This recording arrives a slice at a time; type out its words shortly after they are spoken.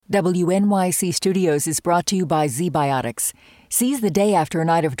WNYC Studios is brought to you by ZBiotics. Seize the day after a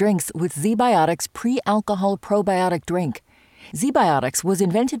night of drinks with ZBiotics pre-alcohol probiotic drink. ZBiotics was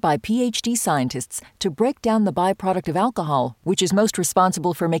invented by PhD scientists to break down the byproduct of alcohol, which is most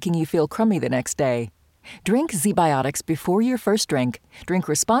responsible for making you feel crummy the next day. Drink ZBiotics before your first drink, drink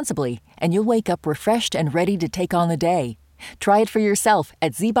responsibly, and you'll wake up refreshed and ready to take on the day. Try it for yourself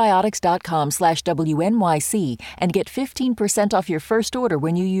at zbiotics.com/WNYC and get 15% off your first order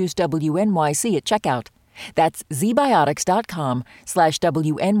when you use WNYC at checkout. That's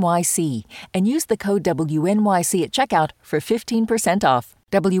zbiotics.com/WNYC and use the code WNYC at checkout for 15% off.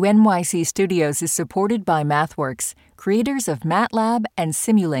 WNYC Studios is supported by MathWorks, creators of MATLAB and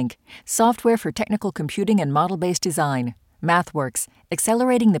Simulink, software for technical computing and model-based design. MathWorks,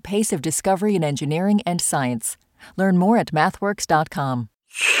 accelerating the pace of discovery in engineering and science. Learn more at mathworks.com.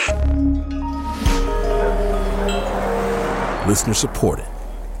 Listener supported.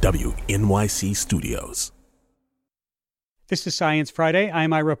 WNYC Studios. This is Science Friday.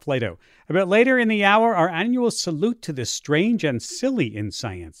 I'm Ira Plato. A bit later in the hour, our annual salute to the strange and silly in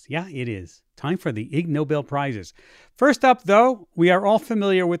science. Yeah, it is. Time for the Ig Nobel Prizes. First up, though, we are all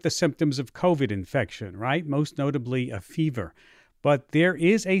familiar with the symptoms of COVID infection, right? Most notably a fever. But there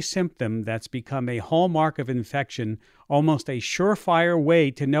is a symptom that's become a hallmark of infection, almost a surefire way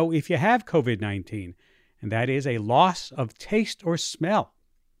to know if you have COVID-19, and that is a loss of taste or smell.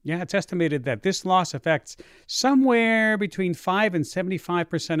 Yeah, it's estimated that this loss affects somewhere between 5 and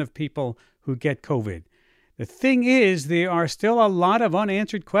 75% of people who get COVID. The thing is, there are still a lot of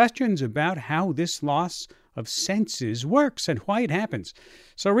unanswered questions about how this loss of senses works and why it happens.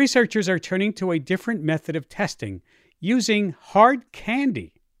 So researchers are turning to a different method of testing, using hard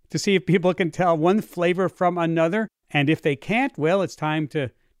candy to see if people can tell one flavor from another. And if they can't, well, it's time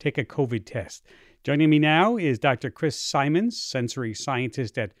to take a COVID test. Joining me now is Dr. Chris Simons, sensory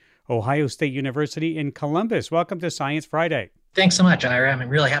scientist at Ohio State University in Columbus. Welcome to Science Friday. Thanks so much, Ira. I'm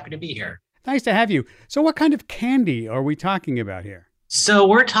really happy to be here. Nice to have you. So what kind of candy are we talking about here? So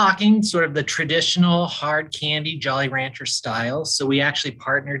we're talking sort of the traditional hard candy Jolly Rancher style. So we actually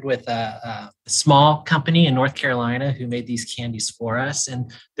partnered with a small company in North Carolina who made these candies for us.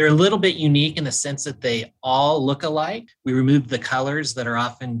 And they're a little bit unique in the sense that they all look alike. We removed the colors that are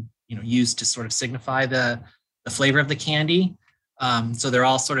often used to sort of signify the flavor of the candy. So they're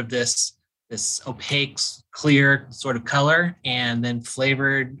all sort of this opaque, clear sort of color, and then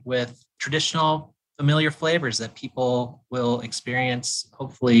flavored with traditional familiar flavors that people will experience,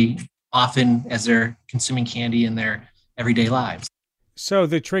 hopefully, often as they're consuming candy in their everyday lives. So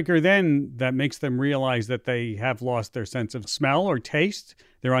the trigger then that makes them realize that they have lost their sense of smell or taste,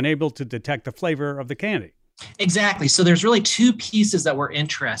 they're unable to detect the flavor of the candy. Exactly. So there's really two pieces that we're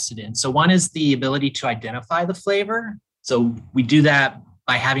interested in. So one is the ability to identify the flavor. So we do that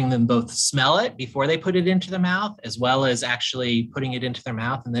by having them both smell it before they put it into their mouth, as well as actually putting it into their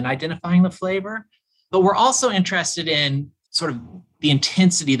mouth and then identifying the flavor. But we're also interested in sort of the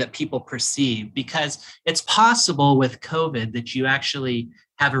intensity that people perceive, because it's possible with COVID that you actually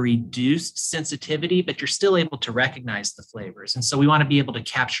have a reduced sensitivity, but you're still able to recognize the flavors. And so we want to be able to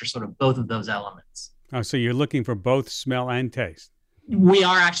capture sort of both of those elements. Oh, so you're looking for both smell and taste. We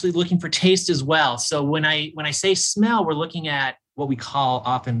are actually looking for taste as well. So when I say smell, we're looking at what we call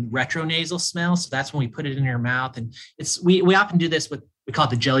often retronasal smell. So that's when we put it in your mouth. And we often do this with, we call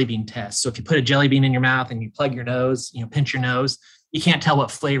it the jelly bean test. So if you put a jelly bean in your mouth and you plug your nose, pinch your nose, you can't tell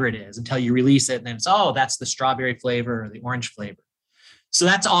what flavor it is until you release it. And then it's, that's the strawberry flavor or the orange flavor. So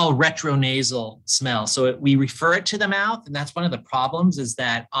that's all retronasal smell. So we refer it to the mouth. And that's one of the problems, is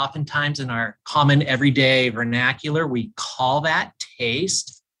that oftentimes in our common everyday vernacular, we call that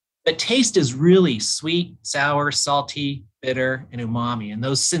taste. But taste is really sweet, sour, salty, bitter, and umami. And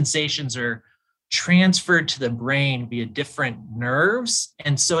those sensations are transferred to the brain via different nerves.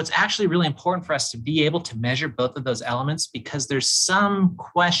 And so it's actually really important for us to be able to measure both of those elements, because there's some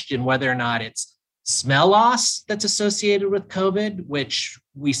question whether or not it's smell loss that's associated with COVID, which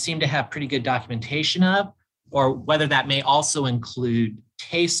we seem to have pretty good documentation of, or whether that may also include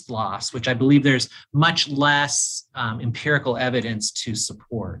taste loss, which I believe there's much less empirical evidence to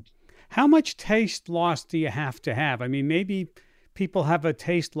support. How much taste loss do you have to have? I mean, maybe people have a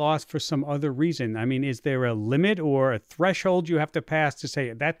taste loss for some other reason. I mean, is there a limit or a threshold you have to pass to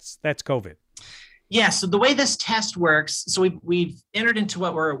say that's COVID? Yeah, so the way this test works, so we've entered into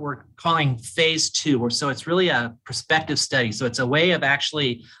what we're calling phase 2, so it's really a prospective study. So it's a way of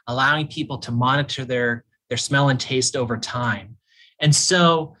actually allowing people to monitor their smell and taste over time. And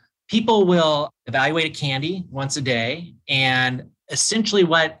so people will evaluate a candy once a day. And essentially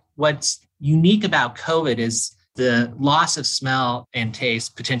what's unique about COVID is the loss of smell and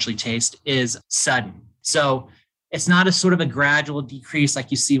taste, potentially taste, is sudden. So it's not a sort of a gradual decrease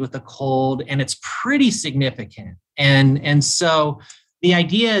like you see with a cold, and it's pretty significant. And so the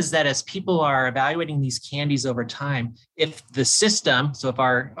idea is that as people are evaluating these candies over time, if the system, so if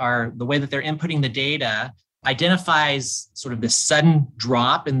the way that they're inputting the data identifies sort of this sudden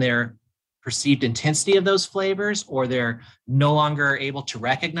drop in their perceived intensity of those flavors, or they're no longer able to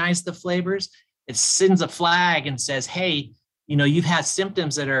recognize the flavors, it sends a flag and says, hey, you've had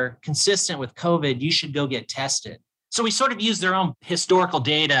symptoms that are consistent with COVID, you should go get tested. So we sort of use their own historical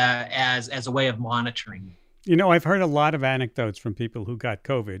data as a way of monitoring. I've heard a lot of anecdotes from people who got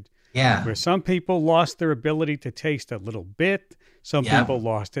COVID. Yeah. Where some people lost their ability to taste a little bit. Some people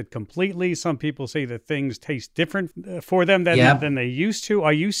lost it completely. Some people say that things taste different for them than they used to.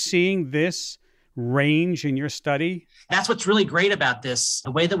 Are you seeing this range in your study? That's what's really great about this.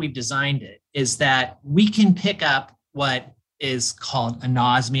 The way that we've designed it is that we can pick up what is called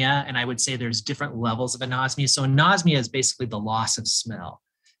anosmia. And I would say there's different levels of anosmia. So anosmia is basically the loss of smell.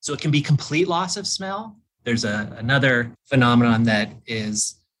 So it can be complete loss of smell. There's another phenomenon that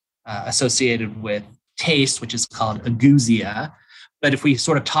is associated with taste, which is called ageusia. But if we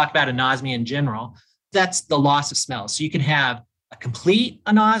sort of talk about anosmia in general, that's the loss of smell. So you can have a complete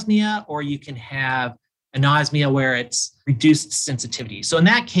anosmia, or you can have anosmia where it's reduced sensitivity. So in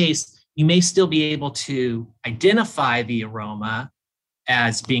that case, you may still be able to identify the aroma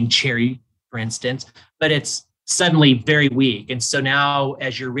as being cherry, for instance, but it's suddenly very weak. And so now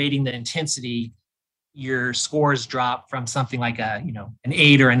as you're rating the intensity, your scores drop from something like an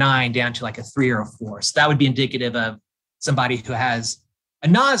 8 or a 9 down to like a 3 or a 4. So that would be indicative of somebody who has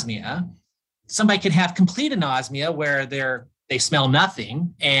anosmia. Somebody could have complete anosmia where they smell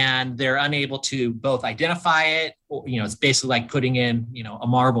nothing and they're unable to both identify it, or, it's basically like putting in, a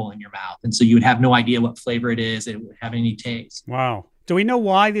marble in your mouth. And so you would have no idea what flavor it is. It would have any taste. Wow. Do we know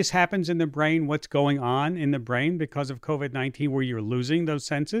why this happens in the brain? What's going on in the brain because of COVID-19 where you're losing those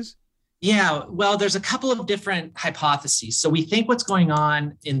senses? Yeah, well, there's a couple of different hypotheses. So we think what's going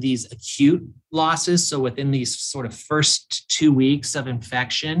on in these acute losses, so within these sort of first 2 weeks of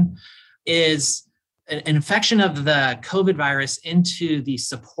infection, is an infection of the COVID virus into the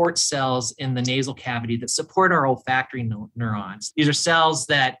support cells in the nasal cavity that support our olfactory neurons. These are cells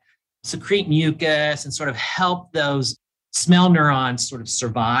that secrete mucus and sort of help those smell neurons sort of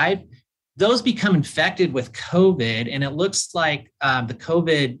survive. Those become infected with COVID, and it looks like the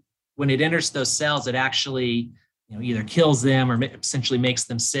COVID, when it enters those cells, it actually either kills them or essentially makes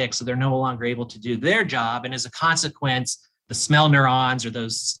them sick. So they're no longer able to do their job. And as a consequence, the smell neurons or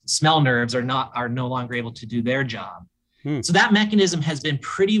those smell nerves are no longer able to do their job. So that mechanism has been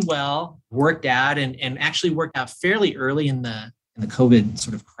pretty well worked out and actually worked out fairly early in the COVID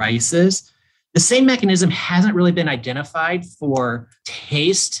sort of crisis. The same mechanism hasn't really been identified for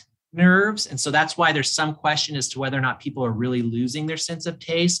taste nerves. And so that's why there's some question as to whether or not people are really losing their sense of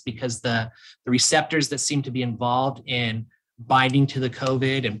taste, because the receptors that seem to be involved in binding to the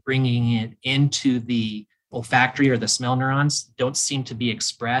COVID and bringing it into the olfactory or the smell neurons don't seem to be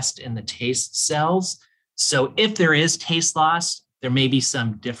expressed in the taste cells. So if there is taste loss, there may be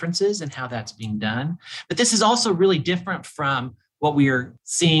some differences in how that's being done. But this is also really different from what we are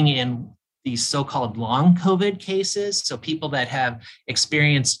seeing in these so-called long COVID cases. So people that have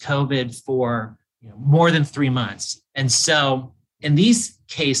experienced COVID for more than 3 months. And so in these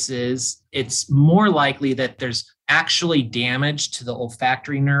cases, it's more likely that there's actually damage to the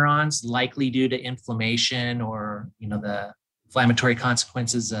olfactory neurons, likely due to inflammation or the inflammatory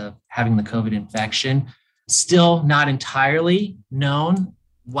consequences of having the COVID infection. Still not entirely known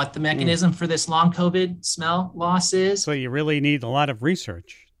what the mechanism for this long COVID smell loss is. So you really need a lot of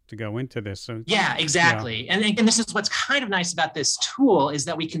research to go into this. So, yeah, exactly. Yeah. And again, this is what's kind of nice about this tool is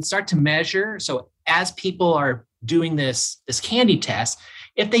that we can start to measure. So as people are doing this candy test,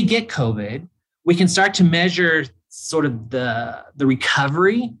 if they get COVID, we can start to measure sort of the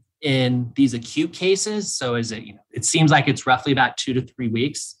recovery in these acute cases. So is it, it seems like it's roughly about 2 to 3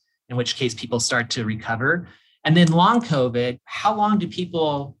 weeks, in which case people start to recover. And then long COVID, how long do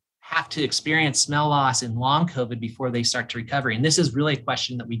people have to experience smell loss in long COVID before they start to recover? And this is really a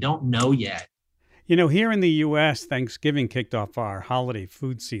question that we don't know yet. Here in the U.S., Thanksgiving kicked off our holiday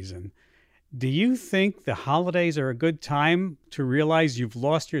food season. Do you think the holidays are a good time to realize you've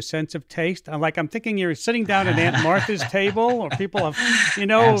lost your sense of taste? I'm thinking you're sitting down at Aunt Martha's table, or people have,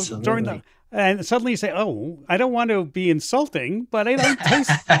 during the, and suddenly you say, "Oh, I don't want to be insulting, but I don't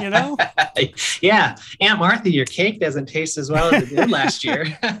taste," Yeah, Aunt Martha, your cake doesn't taste as well as it did last year.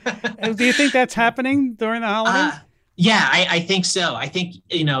 Do you think that's happening during the holidays? Yeah, I think so. I think,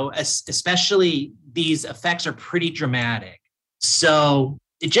 especially these effects are pretty dramatic. So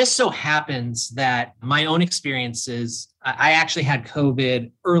it just so happens that my own experiences, I actually had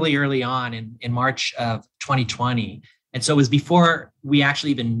COVID early on in March of 2020. And so it was before we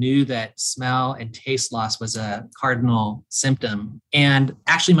actually even knew that smell and taste loss was a cardinal symptom. And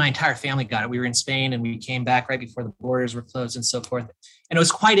actually, my entire family got it. We were in Spain and we came back right before the borders were closed and so forth. And it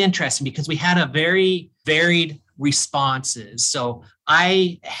was quite interesting because we had a very varied responses. So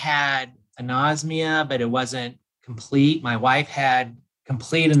I had anosmia, but it wasn't complete. My wife had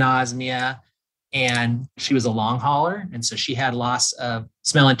complete anosmia, and she was a long hauler. And so she had loss of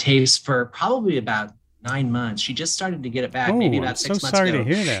smell and taste for probably about 9 months. She just started to get it back, maybe about 6 months ago. Sorry to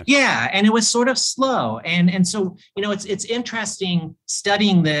hear that. Yeah, and it was sort of slow. And so, it's interesting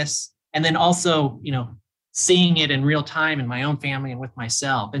studying this and then also, seeing it in real time in my own family and with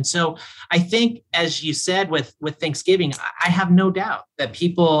myself. And so I think, as you said, with Thanksgiving, I have no doubt that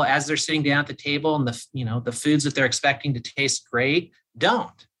people, as they're sitting down at the table and the foods that they're expecting to taste great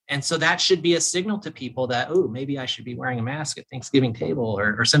don't. And so that should be a signal to people that, oh, maybe I should be wearing a mask at Thanksgiving table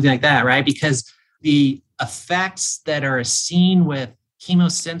or something like that, right? Because the effects that are seen with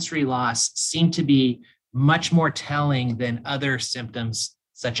chemosensory loss seem to be much more telling than other symptoms,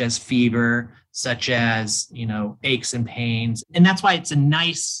 such as fever, such as, aches and pains. And that's why it's a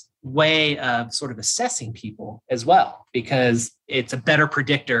nice way of sort of assessing people as well, because it's a better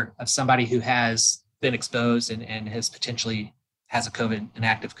predictor of somebody who has been exposed and has potentially has an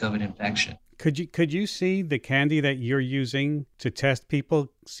active COVID infection. Could you see the candy that you're using to test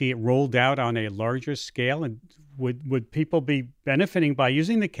people, see it rolled out on a larger scale? And would people be benefiting by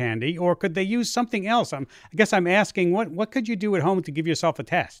using the candy, or could they use something else? I guess I'm asking, what could you do at home to give yourself a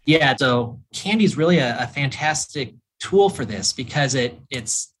test? Yeah, so candy is really a fantastic tool for this because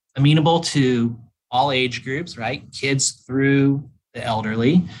it's amenable to all age groups, right? Kids through the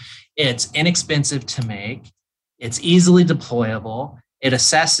elderly. It's inexpensive to make. It's easily deployable. It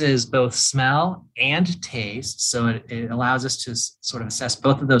assesses both smell and taste. So it allows us to sort of assess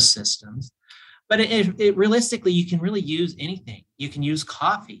both of those systems. But it realistically, you can really use anything. You can use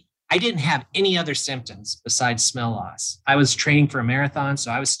coffee. I didn't have any other symptoms besides smell loss. I was training for a marathon,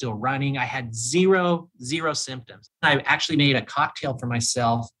 so I was still running. I had zero symptoms. I actually made a cocktail for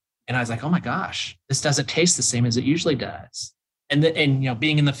myself, and I was like, oh my gosh, this doesn't taste the same as it usually does. And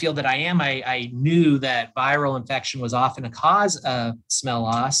being in the field that I am, I knew that viral infection was often a cause of smell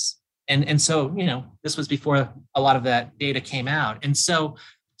loss. And so, this was before a lot of that data came out. And so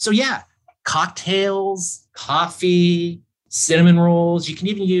yeah, cocktails, coffee, cinnamon rolls. You can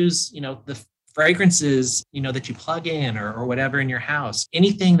even use, the fragrances, that you plug in or whatever in your house.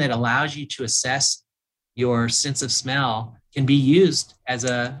 Anything that allows you to assess your sense of smell can be used as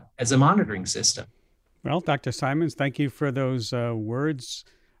a monitoring system. Well, Dr. Simons, thank you for those words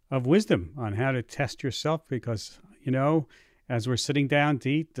of wisdom on how to test yourself because, as we're sitting down to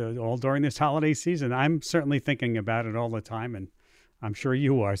eat all during this holiday season, I'm certainly thinking about it all the time, and I'm sure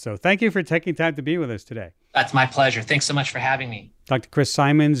you are. So thank you for taking time to be with us today. That's my pleasure. Thanks so much for having me. Dr. Chris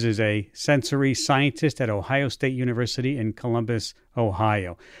Simons is a sensory scientist at Ohio State University in Columbus,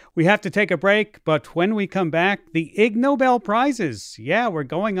 Ohio. We have to take a break, but when we come back, the Ig Nobel Prizes. Yeah, we're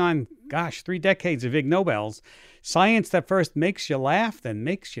going on, 3 decades of Ig Nobels. Science that first makes you laugh, then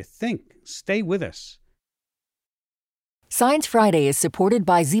makes you think. Stay with us. Science Friday is supported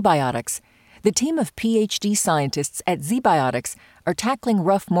by ZBiotics. The team of PhD scientists at ZBiotics are tackling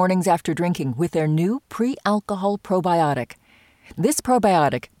rough mornings after drinking with their new pre-alcohol probiotic. This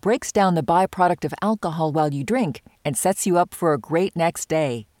probiotic breaks down the byproduct of alcohol while you drink and sets you up for a great next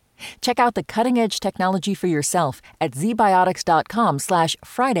day. Check out the cutting-edge technology for yourself at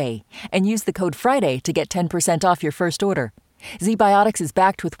zbiotics.com/Friday and use the code Friday to get 10% off your first order. ZBiotics is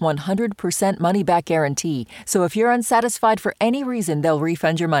backed with 100% money-back guarantee, so if you're unsatisfied for any reason, they'll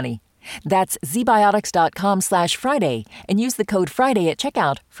refund your money. That's zbiotics.com/Friday and use the code Friday at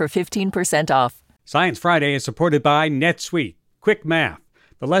checkout for 15% off. Science Friday is supported by NetSuite. Quick math.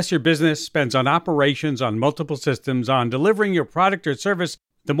 The less your business spends on operations, on multiple systems, on delivering your product or service,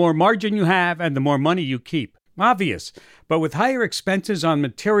 the more margin you have and the more money you keep. Obvious. But with higher expenses on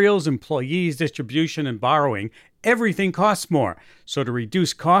materials, employees, distribution, and borrowing, everything costs more. So to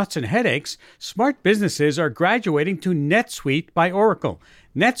reduce costs and headaches, smart businesses are graduating to NetSuite by Oracle.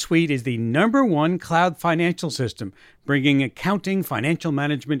 NetSuite is the #1 cloud financial system, bringing accounting, financial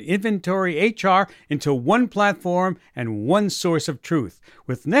management, inventory, HR into one platform and one source of truth.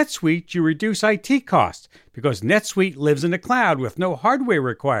 With NetSuite, you reduce IT costs because NetSuite lives in the cloud with no hardware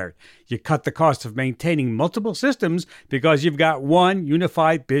required. You cut the cost of maintaining multiple systems because because you've got one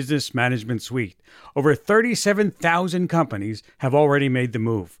unified business management suite. Over 37,000 companies have already made the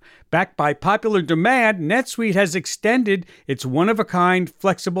move. Backed by popular demand, NetSuite has extended its one-of-a-kind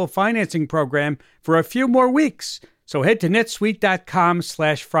flexible financing program for a few more weeks. So head to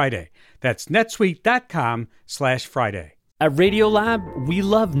netsuite.com/Friday. That's netsuite.com/Friday. At Radiolab, we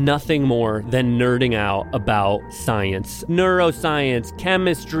love nothing more than nerding out about science, neuroscience,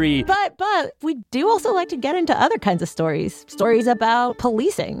 chemistry. But we do also like to get into other kinds of stories. Stories about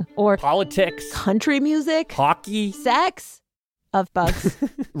policing or Politics, country music, hockey, sex, of bugs.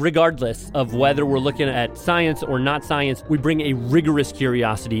 Regardless of whether we're looking at science or not science, we bring a rigorous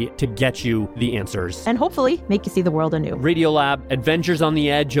curiosity to get you the answers. And hopefully make you see the world anew. Radiolab, adventures on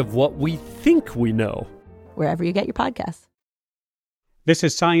the edge of what we think we know. Wherever you get your podcasts. This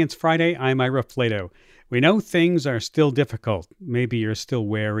is Science Friday. I'm Ira Flato. We know things are still difficult. Maybe you're still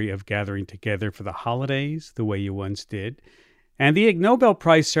wary of gathering together for the holidays the way you once did. And the Ig Nobel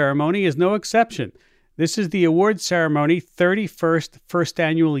Prize ceremony is no exception. This is the award ceremony 31st first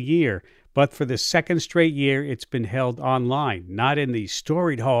annual year, but for the second straight year it's been held online, not in the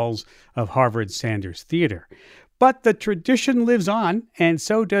storied halls of Harvard Sanders Theater. But the tradition lives on, and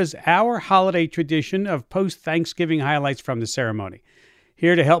so does our holiday tradition of post-Thanksgiving highlights from the ceremony.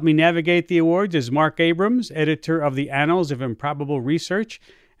 Here to help me navigate the awards is Mark Abrams, editor of the Annals of Improbable Research,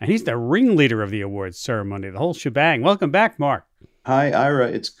 and he's the ringleader of the awards ceremony, the whole shebang. Welcome back, Mark. Hi, Ira.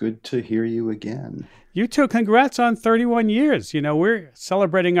 It's good to hear you again. You too. Congrats on 31 years. You know, we're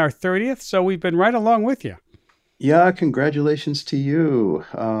celebrating our 30th, so we've been right along with you. Yeah, congratulations to you.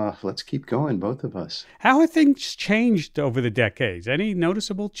 Let's keep going, both of us. How have things changed over the decades? Any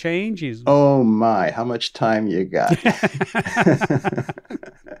noticeable changes? Oh my, how much time you got?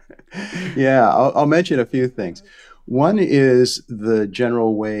 Yeah, I'll mention a few things. One is the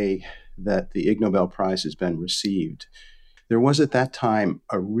general way that the Ig Nobel Prize has been received. There was at that time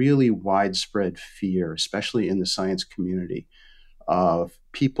a really widespread fear, especially in the science community, of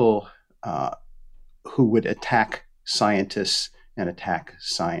people who would attack scientists and attack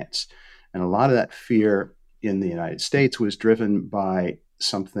science. And a lot of that fear in the United States was driven by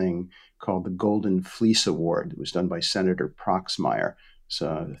something called the Golden Fleece Award. It was done by Senator Proxmire. It's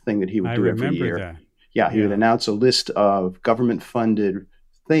a thing that he would do every year. That. Yeah, he would announce a list of government-funded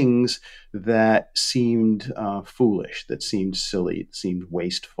things that seemed foolish, that seemed silly, that seemed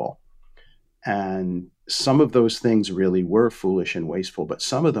wasteful. And some of those things really were foolish and wasteful, but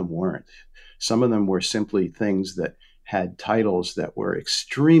some of them weren't. Some of them were simply things that had titles that were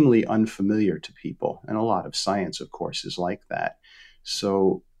extremely unfamiliar to people. And a lot of science, of course, is like that.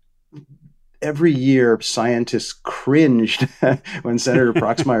 So every year, scientists cringed when Senator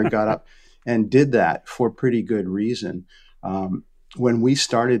Proxmire got up and did that for pretty good reason. When we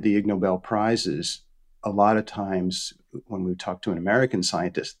started the Ig Nobel Prizes, a lot of times when we talked to an American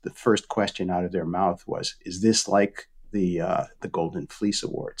scientist, the first question out of their mouth was, is this like the Golden Fleece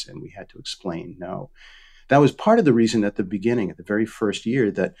Awards? And we had to explain no. That was part of the reason at the beginning, at the very first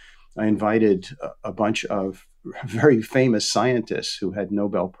year, that I invited a bunch of very famous scientists who had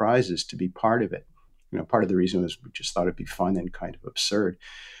Nobel Prizes to be part of it. You know, part of the reason was we just thought it'd be fun and kind of absurd.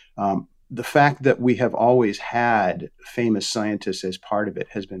 The fact that we have always had famous scientists as part of it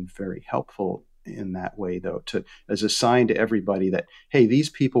has been very helpful in that way, though, as a sign to everybody that, hey, these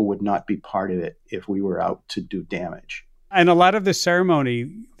people would not be part of it if we were out to do damage. And a lot of the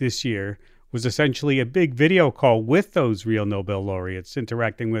ceremony this year was essentially a big video call with those real Nobel laureates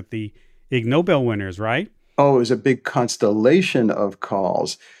interacting with the Ig Nobel winners, right? Oh, it was a big constellation of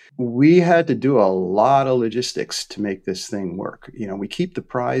calls. We had to do a lot of logistics to make this thing work. You know, we keep the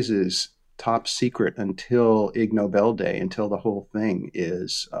prizes top secret until Ig Nobel Day, until the whole thing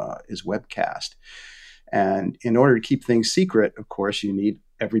is webcast. And in order to keep things secret, of course, you need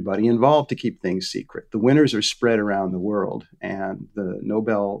everybody involved to keep things secret. The winners are spread around the world, and the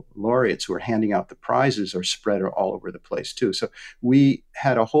Nobel laureates who are handing out the prizes are spread all over the place too. So we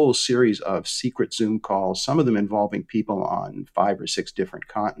had a whole series of secret Zoom calls, some of them involving people on 5 or 6 different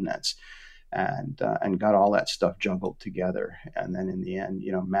continents, and got all that stuff juggled together. And then in the end,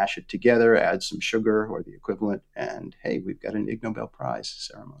 you know, mash it together, add some sugar or the equivalent, and hey, we've got an Ig Nobel Prize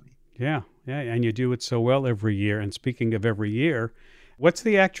ceremony. Yeah, and you do it so well every year. And speaking of every year, what's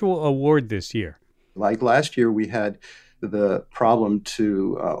the actual award this year? Like last year, we had the problem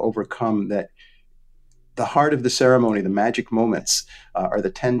to overcome that the heart of the ceremony, the magic moments, are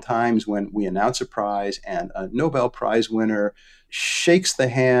the 10 times when we announce a prize and a Nobel Prize winner shakes the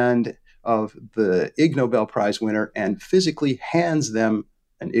hand of the Ig Nobel Prize winner and physically hands them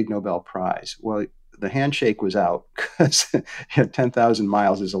an Ig Nobel Prize. Well, the handshake was out because 10,000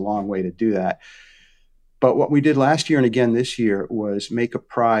 miles is a long way to do that. But what we did last year and again this year was make a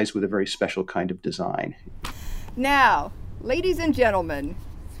prize with a very special kind of design. Now, ladies and gentlemen,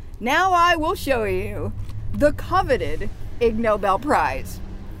 now I will show you the coveted Ig Nobel Prize.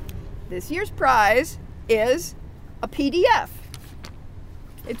 This year's prize is a PDF.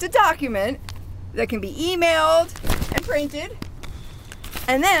 It's a document that can be emailed and printed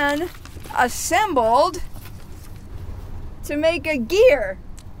and then assembled to make a gear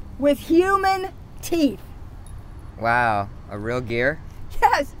with human teeth. Wow, a real gear?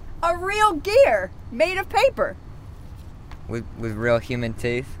 Yes, a real gear made of paper. With real human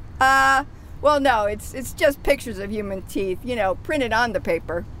teeth? Well, no, it's just pictures of human teeth, printed on the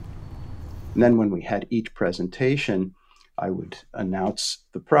paper. And then when we had each presentation, I would announce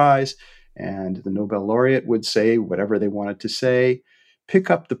the prize, and the Nobel laureate would say whatever they wanted to say,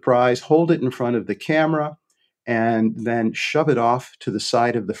 pick up the prize, hold it in front of the camera, and then shove it off to the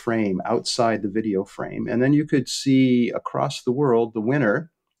side of the frame, outside the video frame. And then you could see across the world the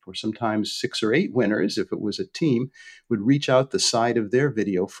winner, or sometimes 6 or 8 winners, if it was a team, would reach out the side of their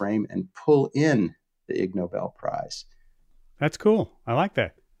video frame and pull in the Ig Nobel Prize. That's cool. I like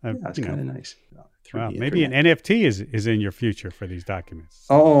that. That's kind of nice. Wow, maybe an NFT is in your future for these documents.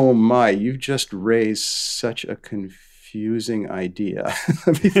 Oh my, you've just raised such a confusing idea.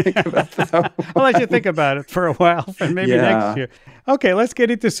 Let me think about that. I'll let you think about it for a while, and maybe next year. Okay, let's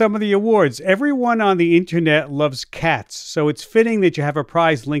get into some of the awards. Everyone on the internet loves cats, so it's fitting that you have a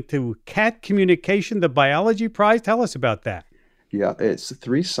prize linked to cat communication, the biology prize. Tell us about that. Yeah, it's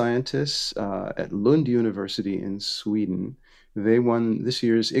 3 scientists at Lund University in Sweden. They won this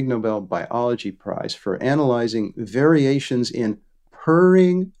year's Ig Nobel Biology Prize for analyzing variations in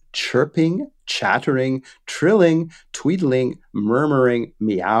purring, chirping, chattering, trilling, tweedling, murmuring,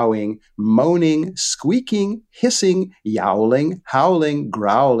 meowing, moaning, squeaking, hissing, yowling, howling,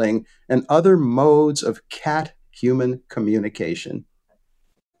 growling, and other modes of cat-human communication.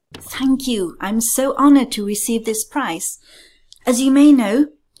 Thank you. I'm so honored to receive this prize. As you may know,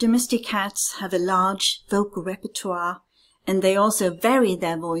 domestic cats have a large vocal repertoire, and they also vary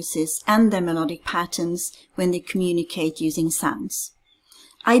their voices and their melodic patterns when they communicate using sounds.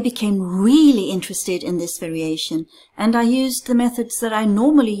 I became really interested in this variation, and I used the methods that I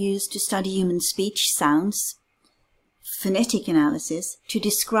normally use to study human speech sounds, phonetic analysis, to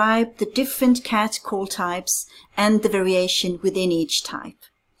describe the different cat call types and the variation within each type.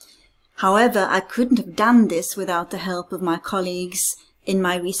 However, I couldn't have done this without the help of my colleagues in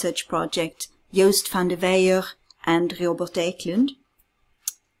my research project, Joost van der Weijer and Robert Eklund,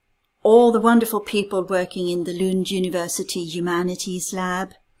 all the wonderful people working in the Lund University Humanities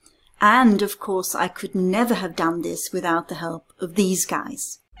Lab, and of course I could never have done this without the help of these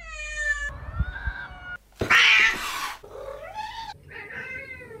guys.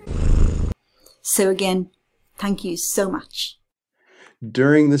 So again, thank you so much.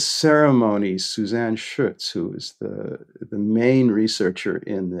 During the ceremony, Suzanne Schutz, who is the main researcher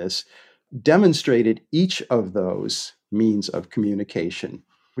in this, demonstrated each of those means of communication,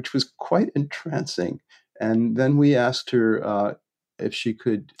 which was quite entrancing. And then we asked her if she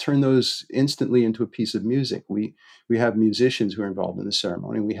could turn those instantly into a piece of music. We have musicians who are involved in the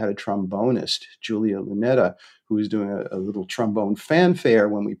ceremony. We had a trombonist, Julia Lunetta, who was doing a little trombone fanfare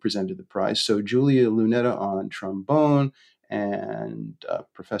when we presented the prize. So Julia Lunetta on trombone, and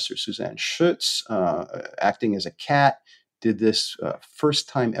Professor Suzanne Schutz acting as a cat, did this first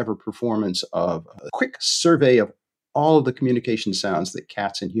time ever performance of a quick survey of all of the communication sounds that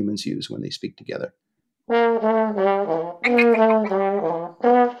cats and humans use when they speak together.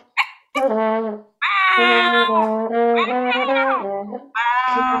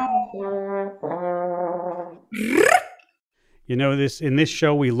 You know, in this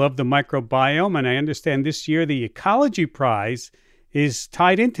show, we love the microbiome, and I understand this year the Ecology Prize is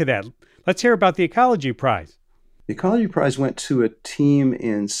tied into that. Let's hear about the Ecology Prize. The Ecology Prize went to a team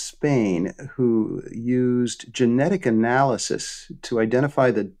in Spain who used genetic analysis to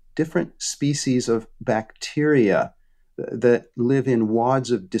identify the different species of bacteria that live in wads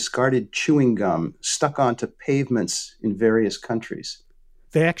of discarded chewing gum stuck onto pavements in various countries.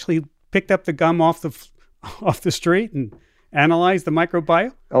 They actually picked up the gum off the street and analyzed the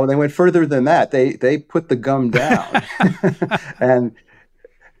microbiome? Oh, they went further than that. They put the gum down and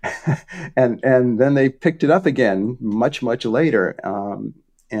then they picked it up again much later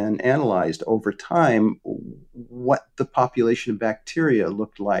and analyzed over time what the population of bacteria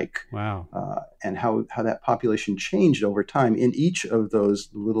looked like. Wow. And how that population changed over time in each of those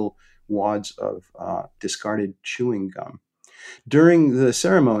little wads of discarded chewing gum. During the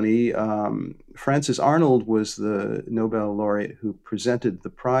ceremony, Frances Arnold was the Nobel laureate who presented the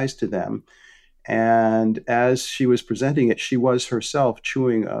prize to them. And as she was presenting it, she was herself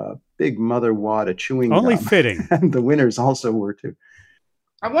chewing a big mother wad of chewing Only gum. fitting. And the winners also were too.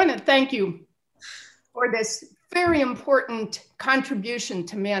 I want to thank you for this very important contribution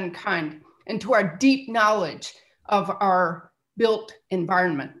to mankind and to our deep knowledge of our built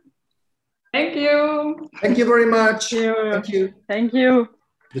environment. Thank you. Thank you very much. Thank you. Thank you.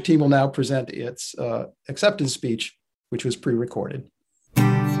 The team will now present its acceptance speech, which was pre-recorded.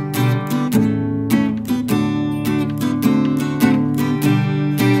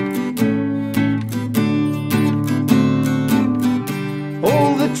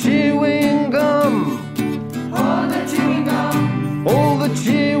 All the chewing gum. All the chewing gum. All the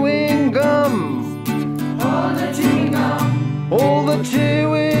chewing gum. All the chewing gum. All the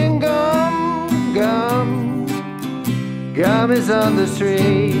chewing gum. Gum is on the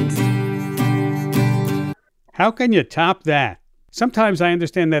street. How can you top that? Sometimes I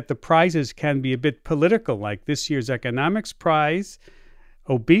understand that the prizes can be a bit political, like this year's economics prize.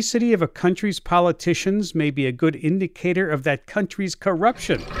 Obesity of a country's politicians may be a good indicator of that country's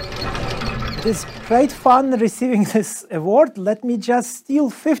corruption. It is great fun receiving this award. Let me just steal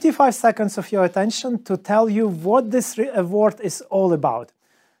 55 seconds of your attention to tell you what this award is all about.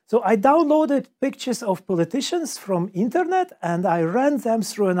 So I downloaded pictures of politicians from internet and I ran them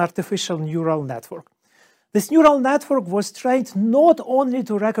through an artificial neural network. This neural network was trained not only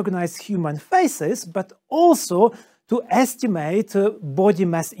to recognize human faces, but also to estimate body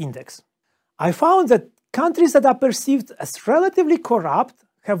mass index. I found that countries that are perceived as relatively corrupt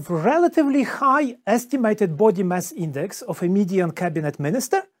have relatively high estimated body mass index of a median cabinet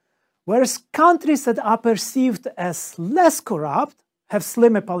minister, whereas countries that are perceived as less corrupt have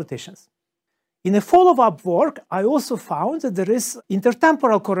slimmer politicians. In a follow-up work, I also found that there is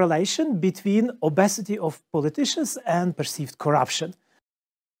intertemporal correlation between obesity of politicians and perceived corruption.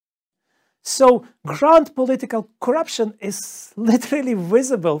 So, grand political corruption is literally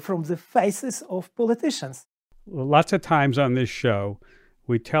visible from the faces of politicians. Lots of times on this show,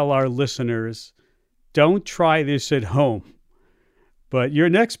 we tell our listeners, don't try this at home. But your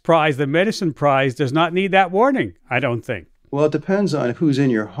next prize, the medicine prize, does not need that warning, I don't think. Well, it depends on who's in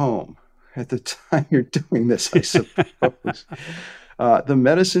your home at the time you're doing this, I suppose. The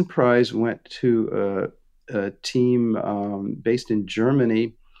medicine prize went to a team based in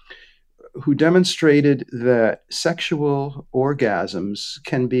Germany who demonstrated that sexual orgasms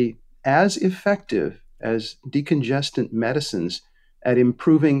can be as effective as decongestant medicines at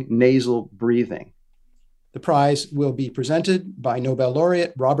improving nasal breathing. The prize will be presented by Nobel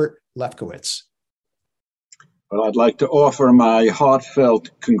laureate Robert Lefkowitz. Well, I'd like to offer my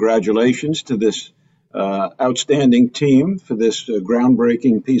heartfelt congratulations to this outstanding team for this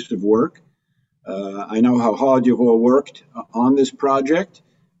groundbreaking piece of work. I know how hard you've all worked on this project,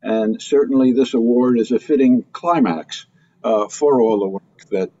 and certainly this award is a fitting climax for all the work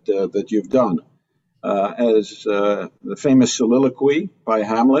that you've done. As the famous soliloquy by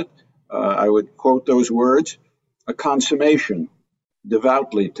Hamlet, I would quote those words, a consummation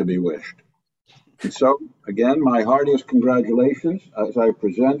devoutly to be wished. And so, again, my heartiest congratulations as I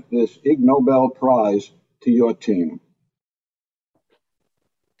present this Ig Nobel Prize to your team.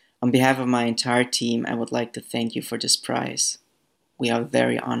 On behalf of my entire team, I would like to thank you for this prize. We are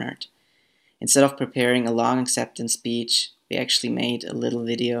very honored. Instead of preparing a long acceptance speech, we actually made a little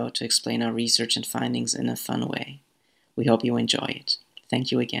video to explain our research and findings in a fun way. We hope you enjoy it.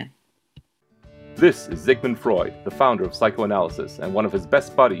 Thank you again. This is Sigmund Freud, the founder of psychoanalysis, and one of his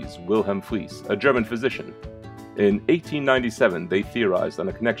best buddies, Wilhelm Fliess, a German physician. In 1897, they theorized on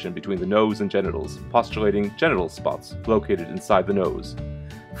a connection between the nose and genitals, postulating genital spots located inside the nose.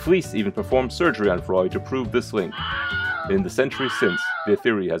 Fliess even performed surgery on Freud to prove this link. In the centuries since, their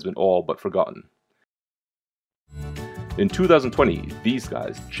theory has been all but forgotten. In 2020, these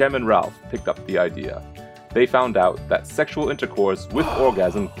guys, Cem and Ralph, picked up the idea. They found out that sexual intercourse with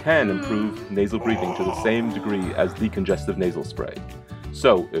orgasm can improve nasal breathing to the same degree as decongestive nasal spray.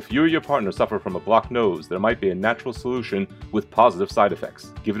 So, if you or your partner suffer from a blocked nose, there might be a natural solution with positive side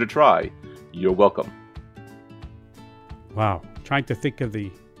effects. Give it a try. You're welcome. Wow. Trying to think of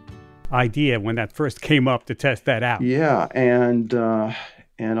the idea when that first came up to test that out. Yeah, and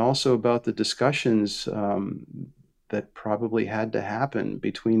also about the discussions that probably had to happen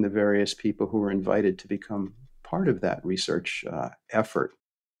between the various people who were invited to become part of that research effort.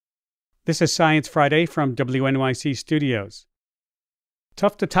 This is Science Friday from WNYC Studios.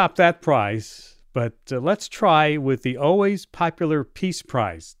 Tough to top that prize, but let's try with the always popular Peace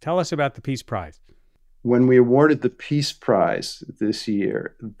Prize. Tell us about the Peace Prize. When we awarded the Peace Prize this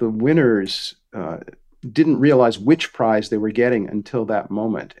year, the winners didn't realize which prize they were getting until that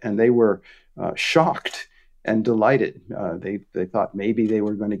moment, and they were shocked and delighted. They thought maybe they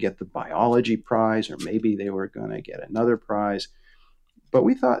were going to get the biology prize, or maybe they were going to get another prize. But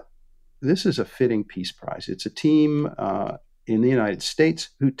we thought this is a fitting Peace Prize. It's a team in the United States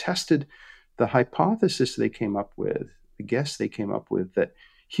who tested the hypothesis they came up with, the guess they came up with, that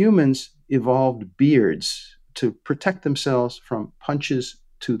humans evolved beards to protect themselves from punches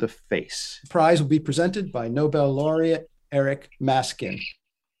to the face. The prize will be presented by Nobel laureate Eric Maskin.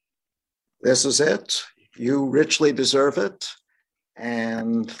 This is it. You richly deserve it.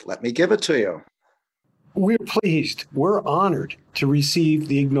 And let me give it to you. We're pleased, we're honored to receive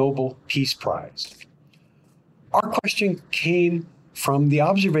the Ig Nobel Peace Prize. Our question came from the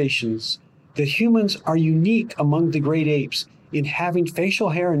observations that humans are unique among the great apes in having facial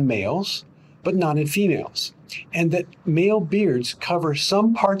hair in males, but not in females, and that male beards cover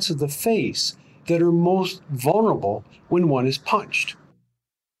some parts of the face that are most vulnerable when one is punched.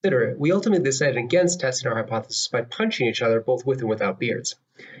 We ultimately decided against testing our hypothesis by punching each other both with and without beards.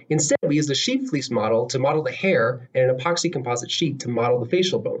 Instead, we used a sheep fleece model to model the hair and an epoxy composite sheet to model the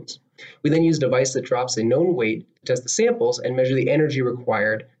facial bones. We then used a device that drops a known weight to test the samples and measure the energy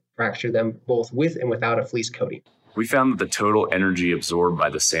required to fracture them both with and without a fleece coating. We found that the total energy absorbed by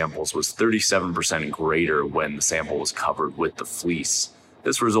the samples was 37% greater when the sample was covered with the fleece.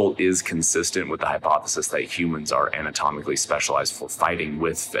 This result is consistent with the hypothesis that humans are anatomically specialized for fighting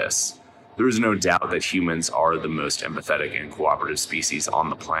with fists. There is no doubt that humans are the most empathetic and cooperative species on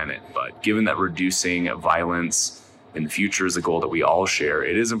the planet, but given that reducing violence in the future is a goal that we all share,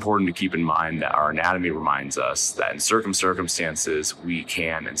 it is important to keep in mind that our anatomy reminds us that in certain circumstances, we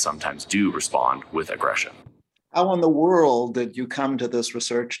can and sometimes do respond with aggression. How in the world did you come to this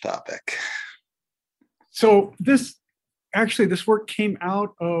research topic? So this work came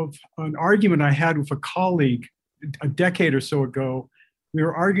out of an argument I had with a colleague a decade or so ago. We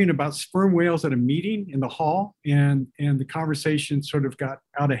were arguing about sperm whales at a meeting in the hall, and the conversation sort of got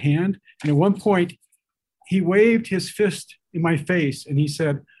out of hand. And at one point, he waved his fist in my face and he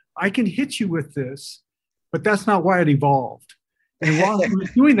said, "I can hit you with this, but that's not why it evolved." And while he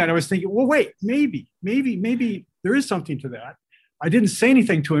was doing that, I was thinking, well, wait, maybe there is something to that. I didn't say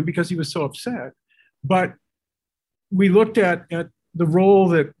anything to him because he was so upset, but we looked at the role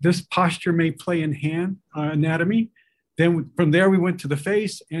that this posture may play in hand anatomy. Then from there, we went to the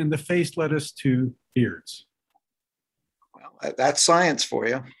face, and the face led us to beards. Well, that's science for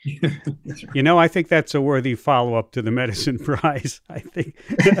you. You know, I think that's a worthy follow-up to the medicine prize. I think.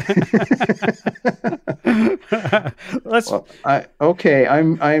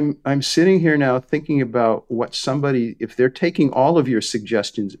 I'm sitting here now thinking about what somebody, if they're taking all of your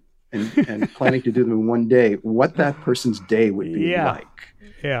suggestions and planning to do them in one day, what that person's day would be like.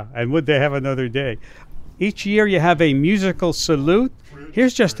 Yeah, and would they have another day? Each year you have a musical salute.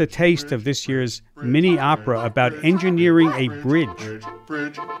 Here's just a taste of this year's mini opera about engineering a bridge.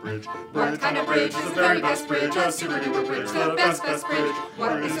 Bridge. What kind of bridge is the very best bridge? A super-duper bridge, the best bridge.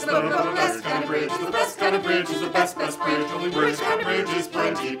 What is the best kind of bridge? The best kind of bridge is the best bridge. Only which kind of bridge is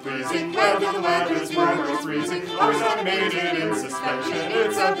plenty pleasing? Whether the weather is warm or freezing, always animated in suspension.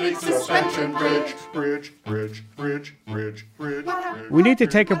 It's a big suspension bridge. Bridge. We need to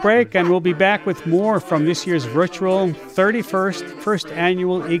take a break, and we'll be back with more from this year's virtual 31st First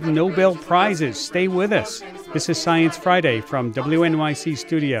Annual Ig Nobel Prizes. Stay with us. This is Science Friday from WNYC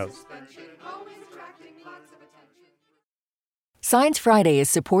Studios. Science Friday is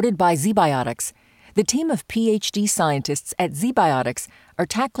supported by ZBiotics. The team of PhD scientists at ZBiotics are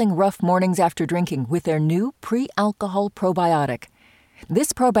tackling rough mornings after drinking with their new pre-alcohol probiotic.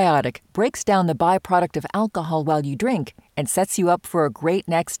 This probiotic breaks down the byproduct of alcohol while you drink and sets you up for a great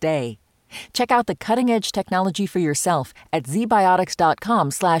next day. Check out the cutting-edge technology for yourself at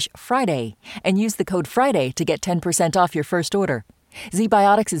zbiotics.com/Friday and use the code Friday to get 10% off your first order.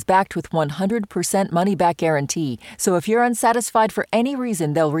 ZBiotics is backed with 100% money-back guarantee, so if you're unsatisfied for any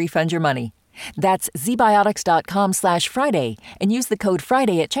reason, they'll refund your money. That's zbiotics.com/Friday and use the code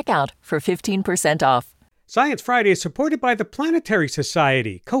Friday at checkout for 15% off. Science Friday is supported by the Planetary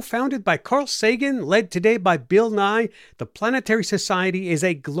Society. Co-founded by Carl Sagan, led today by Bill Nye, the Planetary Society is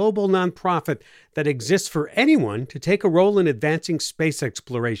a global nonprofit that exists for anyone to take a role in advancing space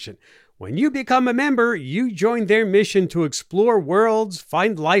exploration. When you become a member, you join their mission to explore worlds,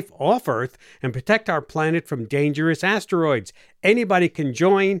 find life off Earth, and protect our planet from dangerous asteroids. Anybody can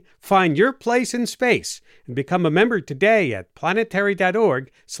join. Find your place in space and become a member today at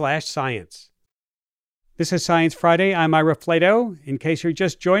planetary.org/science. This is Science Friday. I'm Ira Flato. In case you're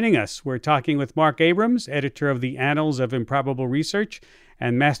just joining us, we're talking with Mark Abrams, editor of the Annals of Improbable Research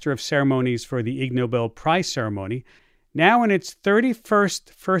and Master of Ceremonies for the Ig Nobel Prize ceremony. now in its 31st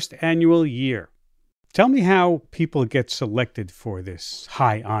first annual year. Tell me how people get selected for this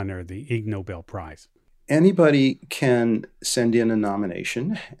high honor, the Ig Nobel Prize. Anybody can send in a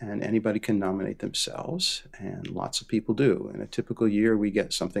nomination, and anybody can nominate themselves, and lots of people do. In a typical year, we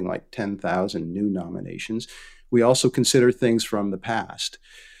get something like 10,000 new nominations. We also consider things from the past.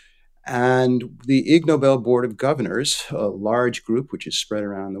 And the Ig Nobel Board of Governors, a large group which is spread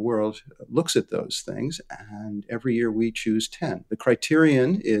around the world, looks at those things, and every year we choose 10. The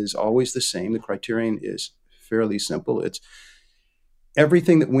criterion is always the same. The criterion is fairly simple. It's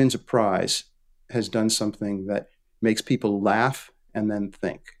everything that wins a prize has done something that makes people laugh and then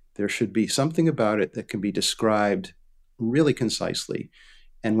think. There should be something about it that can be described really concisely.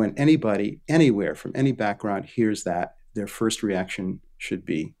 And when anybody, anywhere, from any background hears that, their first reaction should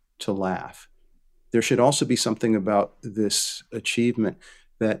be to laugh. There should also be something about this achievement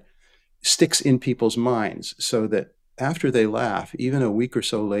that sticks in people's minds so that after they laugh, even a week or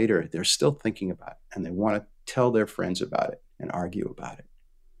so later, they're still thinking about it and they want to tell their friends about it and argue about it.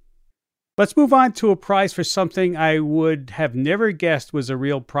 Let's move on to a prize for something I would have never guessed was a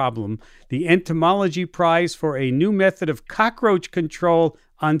real problem, the Entomology Prize for a new method of cockroach control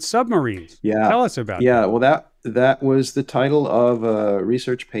on submarines. Yeah. Tell us about that. Yeah, well, that was the title of a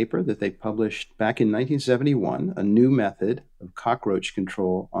research paper that they published back in 1971, a new method of cockroach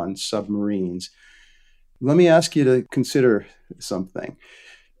control on submarines. Let me ask you to consider something.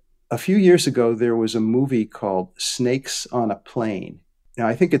 A few years ago, there was a movie called Snakes on a Plane. Now,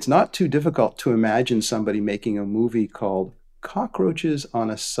 I think it's not too difficult to imagine somebody making a movie called Cockroaches on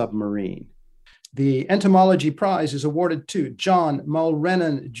a Submarine. The Entomology Prize is awarded to John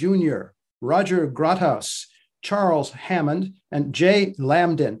Mulrennan Jr., Roger Grothaus, Charles Hammond, and Jay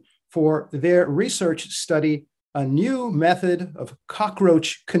Lambden for their research study, A New Method of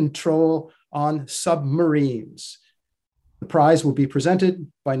Cockroach Control on Submarines. The prize will be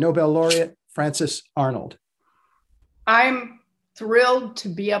presented by Nobel laureate Frances Arnold. I'm thrilled to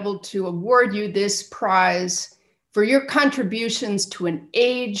be able to award you this prize for your contributions to an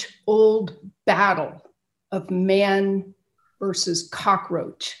age-old battle of man versus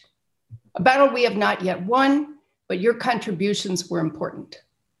cockroach. A battle we have not yet won, but your contributions were important.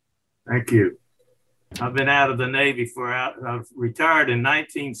 Thank you. I've been out of the Navy I've retired in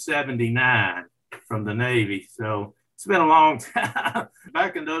 1979 from the Navy, so it's been a long time.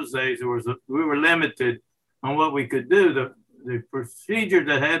 Back in those days, we were limited on what we could do. The procedure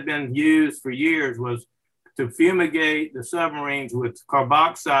that had been used for years was to fumigate the submarines with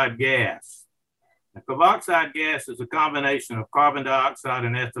carboxide gas. The carboxide gas is a combination of carbon dioxide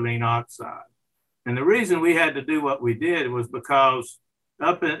and ethylene oxide. And the reason we had to do what we did was because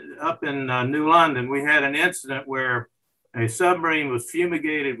up in New London, we had an incident where a submarine was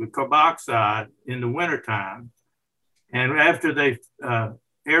fumigated with carboxide in the wintertime. And after they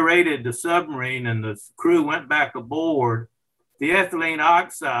aerated the submarine and the crew went back aboard, the ethylene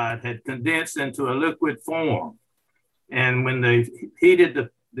oxide had condensed into a liquid form. And when they heated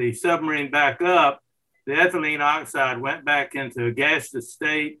the submarine back up, the ethylene oxide went back into a gaseous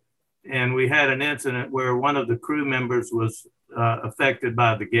state, and we had an incident where one of the crew members was affected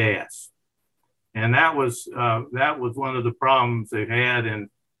by the gas. And that was one of the problems they had. And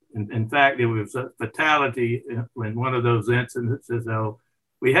in fact, it was a fatality in one of those incidents. So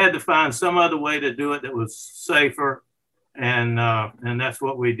we had to find some other way to do it that was safer. And that's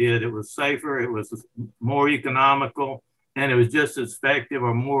what we did. It was safer, it was more economical, and it was just as effective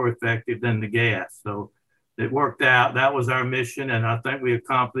or more effective than the gas. So it worked out. That was our mission, and I think we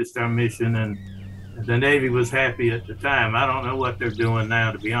accomplished our mission, and the Navy was happy at the time. I don't know what they're doing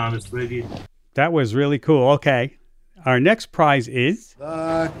now, to be honest with you. That was really cool. Okay. Our next prize is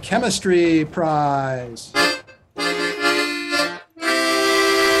the Chemistry Prize.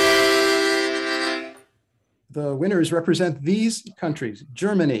 The winners represent these countries: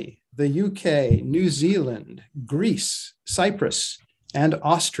 Germany, the UK, New Zealand, Greece, Cyprus, and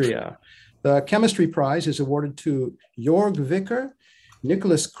Austria. The Chemistry Prize is awarded to Jörg Wicker,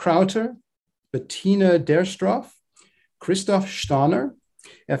 Nicholas Krauter, Bettina Derstroff, Christoph Stanner,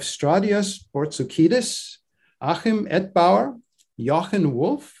 Efstradios Bortzukidis, Achim Ettbauer, Jochen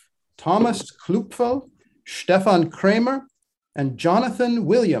Wolf, Thomas Klupfel, Stefan Kramer, and Jonathan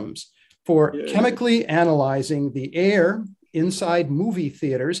Williams for chemically analyzing the air inside movie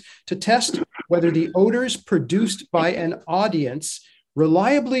theaters to test whether the odors produced by an audience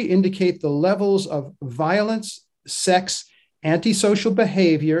reliably indicate the levels of violence, sex, antisocial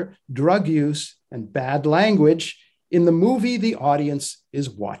behavior, drug use, and bad language in the movie the audience is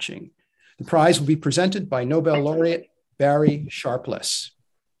watching. The prize will be presented by Nobel laureate Barry Sharpless.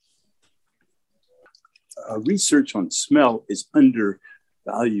 research on smell is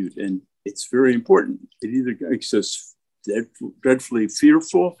undervalued, and it's very important. It either makes us dreadfully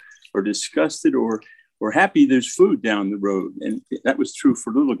fearful or disgusted or happy there's food down the road. And that was true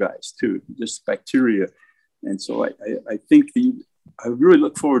for little guys too, just bacteria. And so I think I really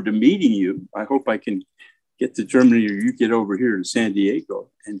look forward to meeting you. I hope I can get to Germany or you get over here to San Diego.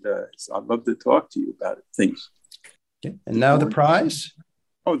 And so I'd love to talk to you about things. Okay. And now the prize?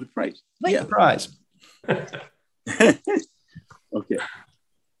 Oh, the prize. Yeah. The prize. Okay.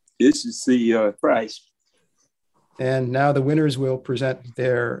 This is the prize. And now the winners will present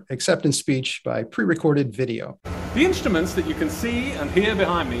their acceptance speech by pre-recorded video. The instruments that you can see and hear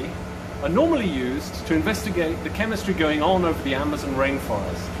behind me are normally used to investigate the chemistry going on over the Amazon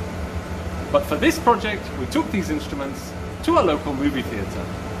rainforest. But for this project, we took these instruments to a local movie theatre.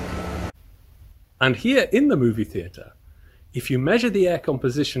 And here in the movie theatre, if you measure the air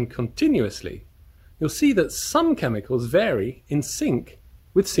composition continuously, you'll see that some chemicals vary in sync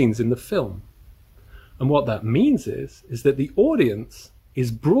with scenes in the film. And what that means is that the audience is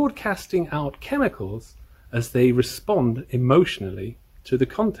broadcasting out chemicals as they respond emotionally to the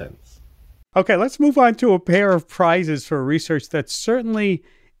contents. Okay, let's move on to a pair of prizes for research that certainly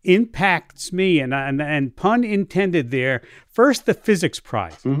impacts me, and pun intended there. First, the physics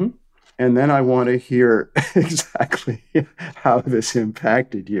prize. Mm-hmm. And then I want to hear exactly how this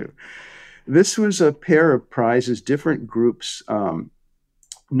impacted you. This was a pair of prizes, different groups,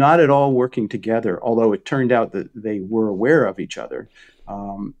 not at all working together, although it turned out that they were aware of each other,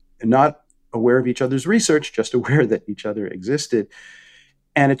 not aware of each other's research, just aware that each other existed.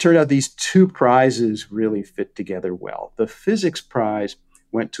 And it turned out these two prizes really fit together well. The physics prize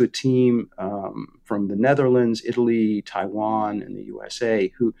went to a team from the Netherlands, Italy, Taiwan, and the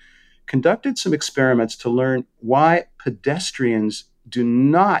USA, who conducted some experiments to learn why pedestrians do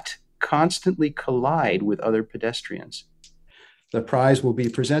not constantly collide with other pedestrians. The prize will be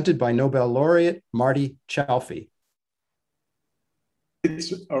presented by Nobel laureate Marty Chalfie.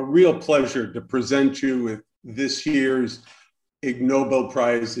 It's a real pleasure to present you with this year's Ig Nobel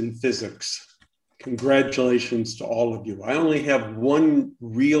Prize in Physics. Congratulations to all of you. I only have one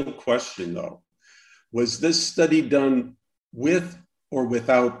real question though. Was this study done with or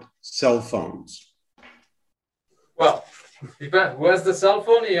without cell phones? Well, depends. Who has the cell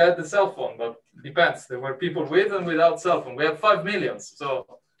phone? He had the cell phone, but depends. There were people with and without cell phone. We have 5 million,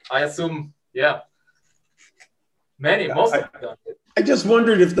 so I assume, yeah, most of them. I just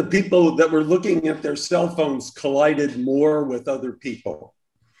wondered if the people that were looking at their cell phones collided more with other people.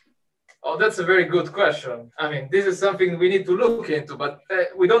 Oh, that's a very good question. I mean, this is something we need to look into, but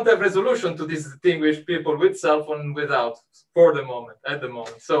we don't have resolution to distinguish people with cell phone and without for the moment, at the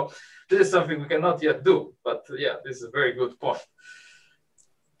moment. So this is something we cannot yet do, but yeah, this is a very good point.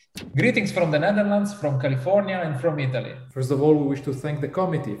 Greetings from the Netherlands, from California, and from Italy. First of all, we wish to thank the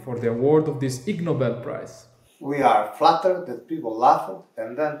committee for the award of this Ig Nobel Prize. We are flattered that people laughed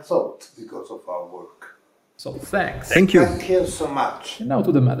and then thought because of our work. So thanks. Thank you. Thank you so much. And now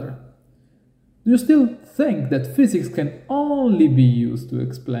to the matter. Do you still think that physics can only be used to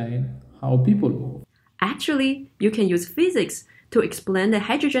explain how people move? Actually, you can use physics to explain the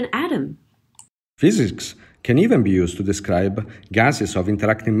hydrogen atom. Physics can even be used to describe gases of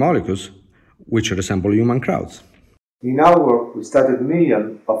interacting molecules which resemble human crowds. In our work, we studied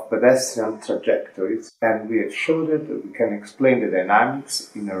millions of pedestrian trajectories, and we have shown that we can explain the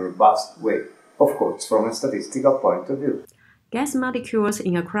dynamics in a robust way, of course, from a statistical point of view. Gas molecules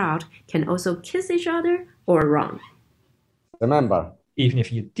in a crowd can also kiss each other or run. Remember, even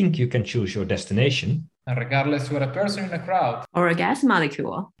if you think you can choose your destination, and regardless you're a person in a crowd or a gas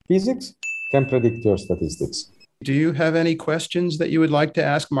molecule, physics can predict your statistics. Do you have any questions that you would like to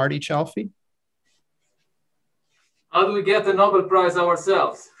ask Marty Chalfie? How do we get the Nobel Prize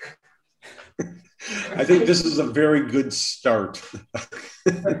ourselves? I think this is a very good start.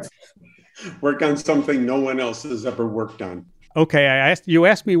 Work on something no one else has ever worked on. Okay, you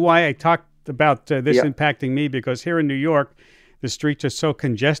asked me why I talked about this impacting me, because here in New York, the streets are so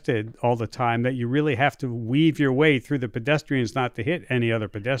congested all the time that you really have to weave your way through the pedestrians not to hit any other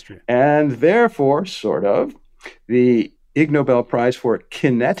pedestrian. And therefore, sort of, the Ig Nobel Prize for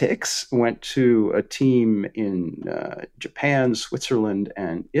Kinetics went to a team in Japan, Switzerland,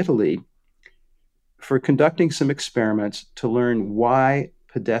 and Italy for conducting some experiments to learn why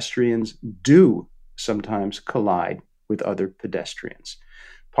pedestrians do sometimes collide with other pedestrians.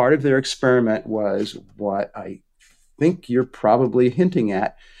 Part of their experiment was what I think you're probably hinting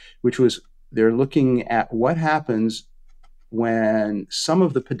at, which was they're looking at what happens when some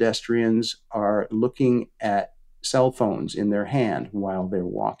of the pedestrians are looking at cell phones in their hand while they're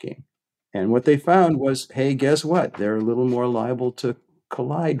walking. And what they found was, hey, guess what? They're a little more liable to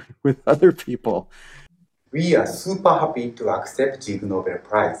collide with other people. We are super happy to accept the Ig Nobel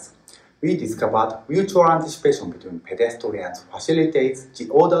Prize. We discovered mutual anticipation between pedestrians facilitates the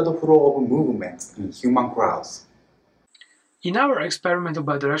ordered flow of movements in human crowds. In our experiment of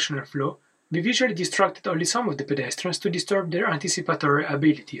bidirectional flow, we visually distracted only some of the pedestrians to disturb their anticipatory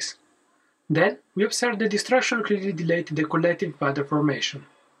abilities. Then, we observed the distraction clearly delayed the collective pattern formation.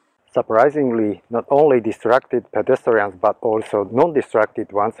 Surprisingly, not only distracted pedestrians but also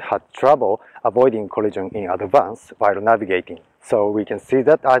non-distracted ones had trouble avoiding collision in advance while navigating. So we can see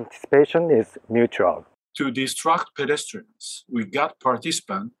that anticipation is mutual. To distract pedestrians, we got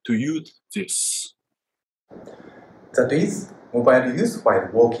participants to use this. That is, mobile use while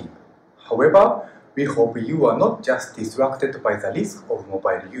walking. However, we hope you are not just distracted by the risk of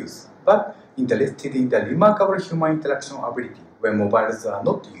mobile use, but interested in the remarkable human interaction ability when mobiles are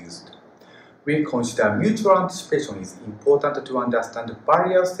not used. We consider mutual anticipation is important to understand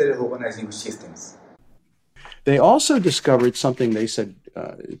various self-organizing systems. They also discovered something they said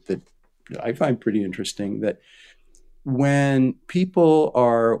that I find pretty interesting, that when people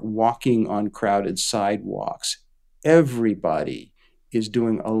are walking on crowded sidewalks, everybody is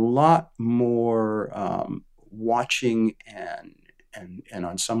doing a lot more watching and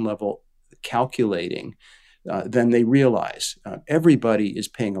on some level calculating than they realize. Everybody is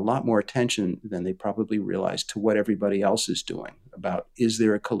paying a lot more attention than they probably realize to what everybody else is doing about, is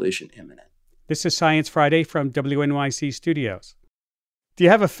there a collision imminent? This is Science Friday from WNYC Studios. Do you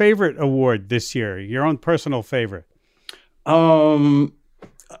have a favorite award this year, your own personal favorite? Oh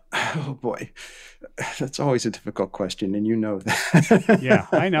boy, that's always a difficult question, and you know that. Yeah,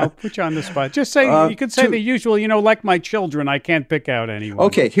 I know. Put you on the spot. Just say, you could say the usual, like my children, I can't pick out anyone.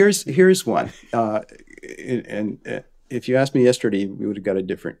 Okay, here's one. And if you asked me yesterday, we would have got a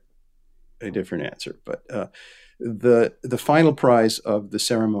different answer. But the final prize of the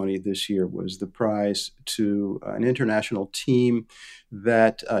ceremony this year was the prize to an international team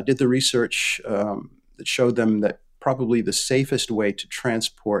that did the research that showed them that probably the safest way to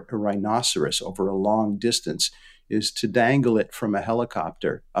transport a rhinoceros over a long distance is to dangle it from a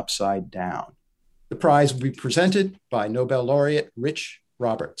helicopter upside down. The prize will be presented by Nobel laureate Rich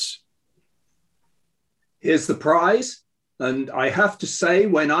Roberts. Here's the prize. And I have to say,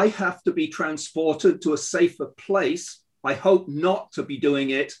 when I have to be transported to a safer place, I hope not to be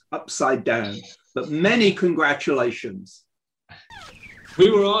doing it upside down. But many congratulations. We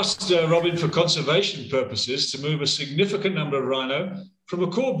were asked, Robin, for conservation purposes to move a significant number of rhino from a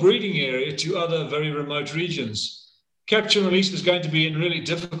core breeding area to other very remote regions. Capture and release was going to be in really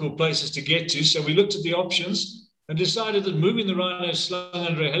difficult places to get to, so we looked at the options and decided that moving the rhino slung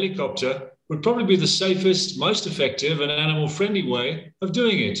under a helicopter would probably be the safest, most effective and animal-friendly way of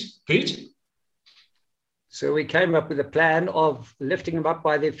doing it. Pete? So we came up with a plan of lifting them up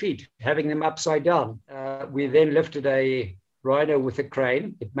by their feet, having them upside down. We then lifted a rhino with a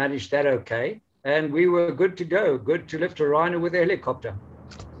crane. It managed that okay. And we were good to go, good to lift a rhino with a helicopter.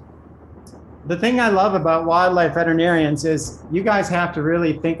 The thing I love about wildlife veterinarians is you guys have to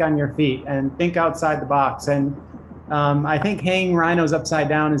really think on your feet and think outside the box. And I think hanging rhinos upside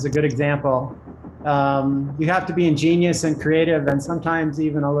down is a good example. You have to be ingenious and creative and sometimes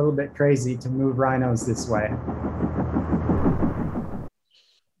even a little bit crazy to move rhinos this way.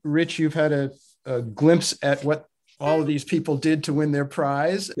 Rich, you've had a glimpse at what all of these people did to win their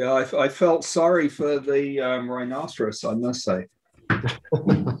prize. Yeah, I felt sorry for the rhinoceros, I must say.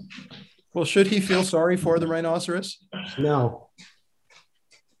 Well, should he feel sorry for the rhinoceros? No.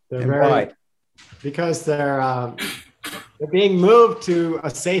 And why? Because they're being moved to a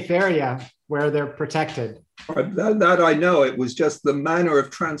safe area where they're protected. That I know. It was just the manner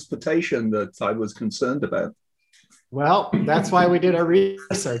of transportation that I was concerned about. Well, that's why we did our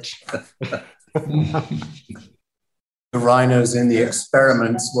research. The rhinos in the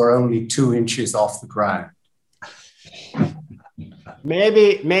experiments were only 2 inches off the ground.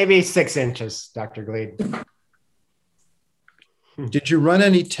 Maybe 6 inches, Dr. Gleed. Did you run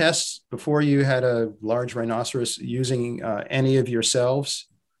any tests before you had a large rhinoceros using any of yourselves?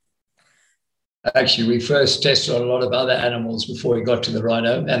 Actually, we first tested on a lot of other animals before we got to the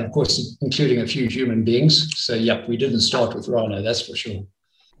rhino, and of course, including a few human beings. So, yep, we didn't start with rhino, that's for sure.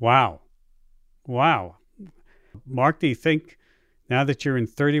 Wow. Mark, do you think now that you're in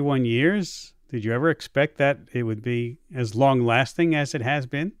 31 years, did you ever expect that it would be as long-lasting as it has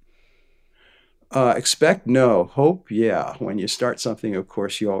been? Expect no. Hope, yeah. When you start something, of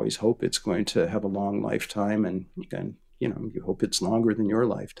course, you always hope it's going to have a long lifetime, and you hope it's longer than your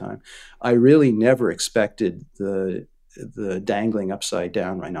lifetime. I really never expected the the dangling upside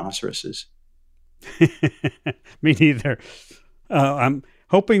down rhinoceroses. Me neither. I'm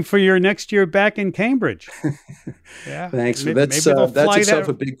hoping for your next year back in Cambridge. Yeah. Thanks. Maybe That's itself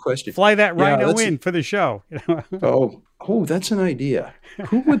a big question. Fly that rhino in for the show. Oh, that's an idea.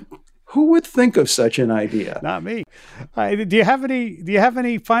 Who would think of such an idea? Not me. Do you have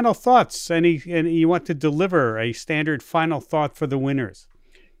any final thoughts? Any you want to deliver a standard final thought for the winners?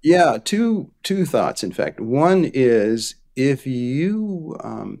 Yeah, two thoughts. In fact, one is if you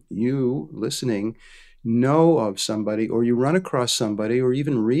listening know of somebody, or you run across somebody, or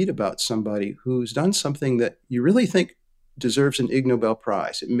even read about somebody who's done something that you really think deserves an Ig Nobel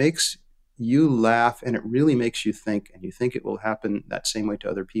Prize. It makes you laugh, and it really makes you think, and you think it will happen that same way to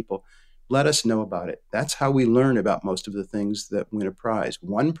other people. Let us know about it. That's how we learn about most of the things that win a prize.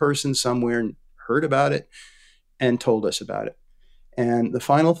 One person somewhere heard about it and told us about it. And the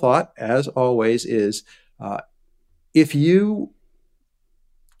final thought, as always, is if you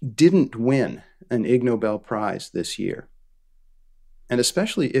didn't win an Ig Nobel Prize this year, and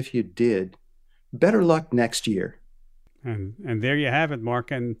especially if you did, better luck next year. And there you have it,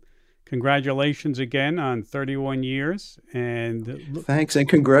 Mark. And congratulations again on 31 years. And thanks, and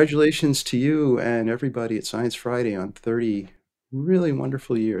congratulations to you and everybody at Science Friday on 30 really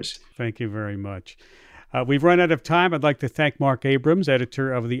wonderful years. Thank you very much. We've run out of time. I'd like to thank Mark Abrams,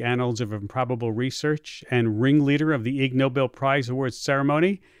 editor of the Annals of Improbable Research and ringleader of the Ig Nobel Prize Awards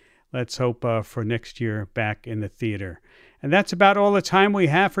ceremony. Let's hope for next year back in the theater. And that's about all the time we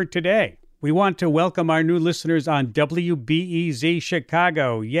have for today. We want to welcome our new listeners on WBEZ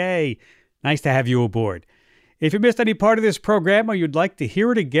Chicago. Yay! Nice to have you aboard. If you missed any part of this program or you'd like to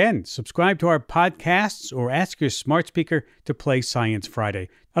hear it again, subscribe to our podcasts or ask your smart speaker to play Science Friday.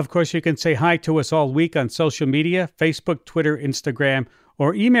 Of course, you can say hi to us all week on social media, Facebook, Twitter, Instagram,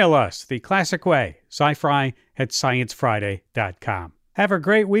 or email us the classic way, sci-fi@sciencefriday.com. Have a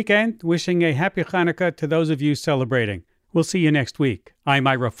great weekend. Wishing a happy Hanukkah to those of you celebrating. We'll see you next week. I'm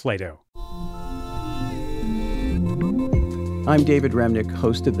Ira Flato. I'm David Remnick,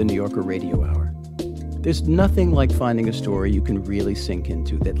 host of the New Yorker Radio Hour. There's nothing like finding a story you can really sink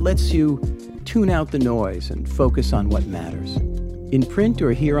into that lets you tune out the noise and focus on what matters. In print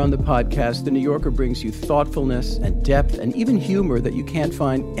or here on the podcast, The New Yorker brings you thoughtfulness and depth and even humor that you can't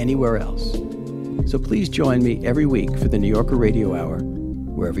find anywhere else. So please join me every week for the New Yorker Radio Hour,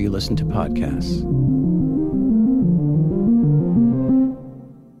 wherever you listen to podcasts.